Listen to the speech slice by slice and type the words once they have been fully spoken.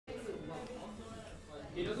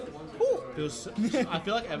Feels, I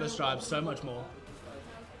feel like Ever strives so much more.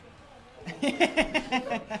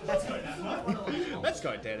 Let's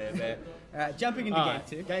go dead air there. Alright, jumping into game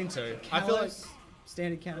 2. Game 2. Kalos, I feel like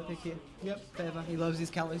standard counter pick here. Yep. Forever. He loves his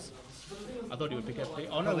Kalos. I thought he would pick FT.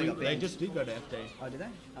 Oh no, Probably got they banned. just did go to FT. Oh, did they?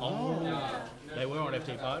 Oh, they were on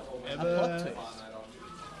FT, but A plot twist.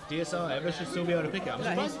 DSL Ever should still be able to pick it. I'm No,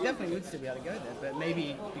 he surprised. definitely would still be able to go there, but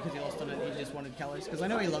maybe because he lost on it, he just wanted Kalos. Because I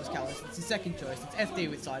know he loves Kalos. It's his second choice. It's FD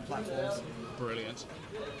with side platforms. Brilliant.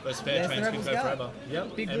 Those fair There's the trains can Rebels go go. forever.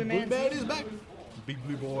 Yep. Big and Blue Man. Blue Man is back. Big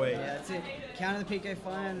Blue Boy. Yeah, that's it. Counter the PK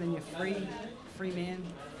fire, and then you're free man.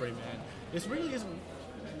 Free man. This really isn't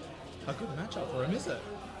a good matchup for him, is it?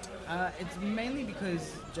 It's mainly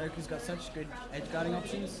because Joker's got such good edge guarding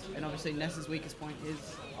options, and obviously Ness's weakest point is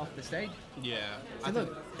off the stage. Yeah. So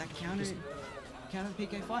look, that counter the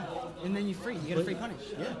PK fire, and then you're free. You get a free punish.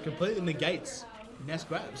 Yeah, completely negates Ness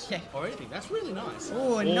grabs. Yeah. Or anything. That's really nice.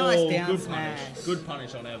 Oh, a nice down good smash. Punish. Good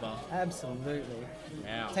punish on Ever. Absolutely.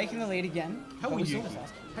 Now, Taking the lead again. how but would we Yuki? saw this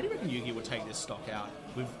last time. How do you reckon Yuki would take this stock out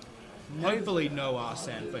with hopefully no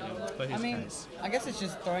Arsene for him for his I mean, case? I guess it's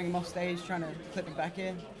just throwing him off stage, trying to clip him back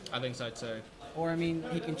here. I think so too. Or, I mean,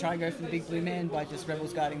 he can try to go for the big blue man by just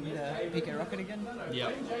Rebels guarding the PK rocket again.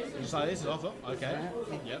 Yep. Just like this is off. Okay.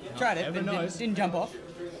 Yep. Tried it, Ever but knows. didn't jump off.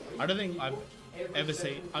 I don't think I've ever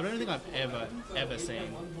seen. I don't think I've ever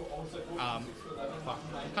seen. Fuck,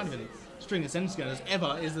 I can't even string a sentence together.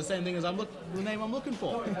 Ever is the same thing as the name I'm looking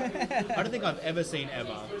for. I don't think I've ever seen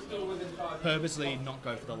Ever purposely not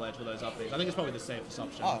go for the ledge with those up things. I think it's probably the safest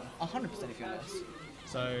option. Oh, 100% if you're Ness.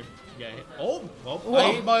 So yeah. Oh, well,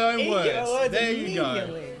 I eat my own Eat your words. words There you go.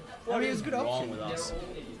 immediately. I mean, it was a good Wrong option. with us?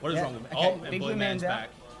 What is Yeah, wrong with me? okay, Oh, and big Blue blue Man's man's out. back.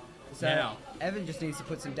 So Now. Evan just needs to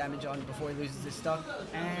put some damage on before he loses his stock,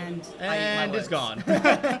 and And it's gone.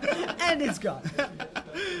 And it's gone.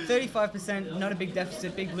 35%, not a big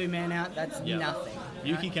deficit. Big blue man out. That's Yep. nothing.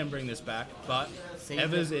 Yuki can bring this back, but See,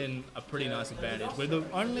 Ever's in a pretty nice advantage with the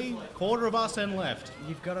only quarter of Arsene left.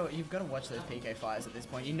 You've got to watch those PK fires at this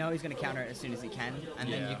point. You know he's going to counter it as soon as he can,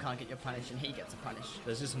 and then Yeah. you can't get your punish, and he gets a punish.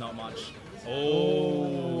 There's just not much.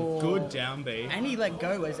 Oh, good down B. And he let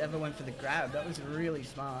go as Ever went for the grab. That was really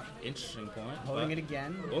smart. Interesting point. Holding but- it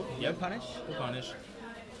again. Oh, yep. No punish. Good punish.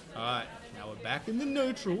 Alright, now we're back in the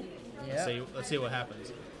neutral. Yeah. Let's see what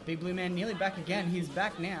happens. Big blue man nearly back again. He's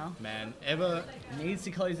back now. Man, Ever. Needs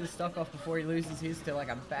to close his stock off before he loses his to like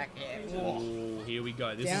a back air. Oh, here we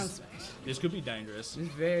go. Down smash. This could be dangerous. This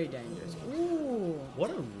is very dangerous. Ooh. What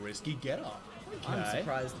a risky get up. I'm Okay.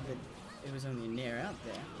 surprised that it was only a near out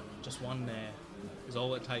there. Just one there is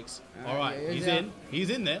all it takes. Alright, Alright, yeah, he's yeah. in. He's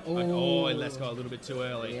in there. Ooh. Oh, let's go a little bit too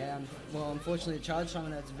early. Yeah, well, unfortunately, the charge summon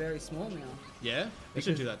that's very small now. Yeah? They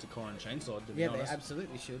should do that to Corin Chainsaw, to be Yeah, they honest.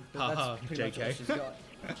 absolutely should. But Haha, that's pretty much all JK. she's got.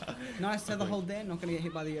 Nice to have the hold there. Not going to get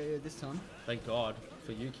hit by the yo-yo this time. Thank God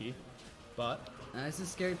for Yuki. But, This is a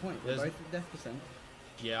scary point. They're There's- both at death percent.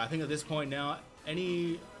 yeah, I think at this point now,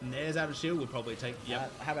 any Nares out of shield would probably take,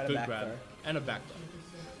 yep, How about a good back grab. throw? And a back throw.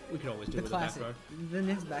 We could always do The with a back classic. throw. The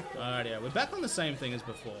Ness back throw. Alright, yeah, we're back on the same thing as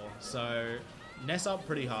before. So, Ness up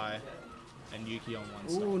pretty high, and Yuki on one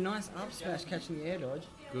side. Ooh, nice up smash catching the air dodge.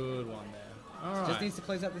 Good one there. Alright. Just needs to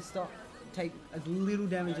close out this stock. Take as little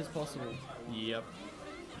damage as possible. Yep.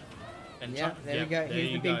 And Yeah, there we go. there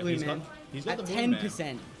Here's you the big go. blue He's man. got, he's got At the blue man.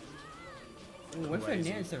 10%. Ooh, went for a Crazy.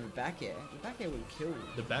 nair instead of a back air. The back air would have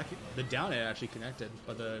killed. The down air actually connected,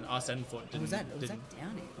 but the Arsene foot didn't. Was that didn't-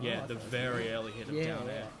 down air? Yeah, Oh, I the thought it was very early hit of Yeah, down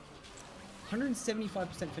yeah. air.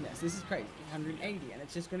 175% finesse. This is crazy. 180, and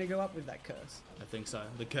it's just going to go up with that curse. I think so.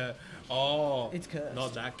 The curse. Oh, It's cursed.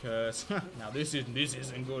 Not that curse. Now this isn't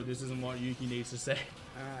good. This isn't what Yuki needs to say.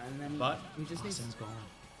 And then But he just needs Arsene's gone.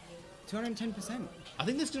 210%. I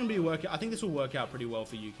think this is going to be I think this will work out pretty well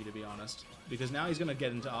for Yuki, to be honest, because now he's going to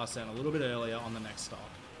get into Arsene a little bit earlier on the next stock.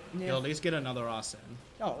 Yeah. He'll at least get another Arsene.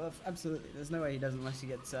 Oh, absolutely. There's no way he doesn't unless he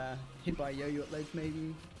gets hit by a yo-yo at ledge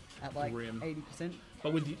maybe at like Grim. 80%.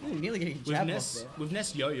 But with Ooh, nearly getting a with jab off Ness, there. with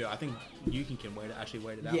Ness Yo-Yo, I think Yuki can actually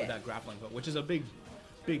wait it out Yeah. with that grappling hook, which is a big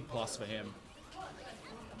plus for him.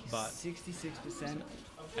 But 66%.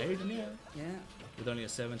 8 in here Yeah. with only a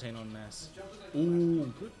 17 on Ness.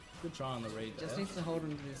 Ooh, good try on the read there. Just needs to hold on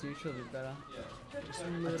to this neutral a bit better. Just a I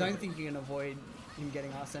little don't bit. think you can avoid him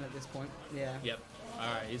getting Arsene at this point. Yeah. Yep. All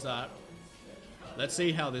right, he's that. Let's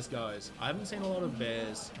see how this goes. I haven't seen a lot of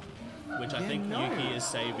bears, which I Yeah, think no. Yuki is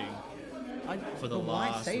saving. For the but why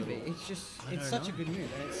last save little- it? It's just, I it's don't such a know. good move,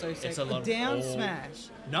 and it's so safe. It's a lot. down oh. smash.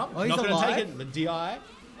 No, Oh, he's not going to alive? take it. The DI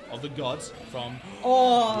of the gods from.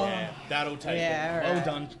 Oh, Yeah, that'll take Yeah, it.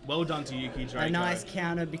 alright. Well done to YukiDraco. a nice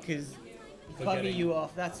counter because bugging getting- you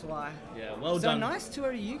off. That's why. Yeah, well So done. nice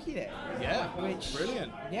 2-0 Yuki there. Yeah, Which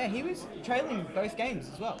brilliant. Yeah, he was trailing both games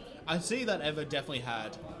as well. I see that Eva definitely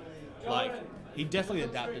had, like, he definitely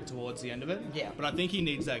adapted towards the end of it. Yeah. But I think he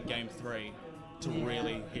needs that game 3 to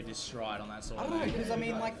really hit his stride on that sort I of don't know, thing. because I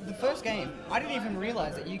mean, like the first game, I didn't even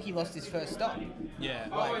realize that Yuki lost his first stop. Yeah.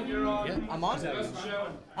 Like, I'm on. Exactly.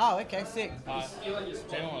 Oh, okay, sick. Does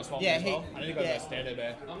anyone want to swap Yeah, me as well? I need to go to yeah. the standard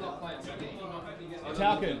there.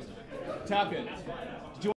 Talcon.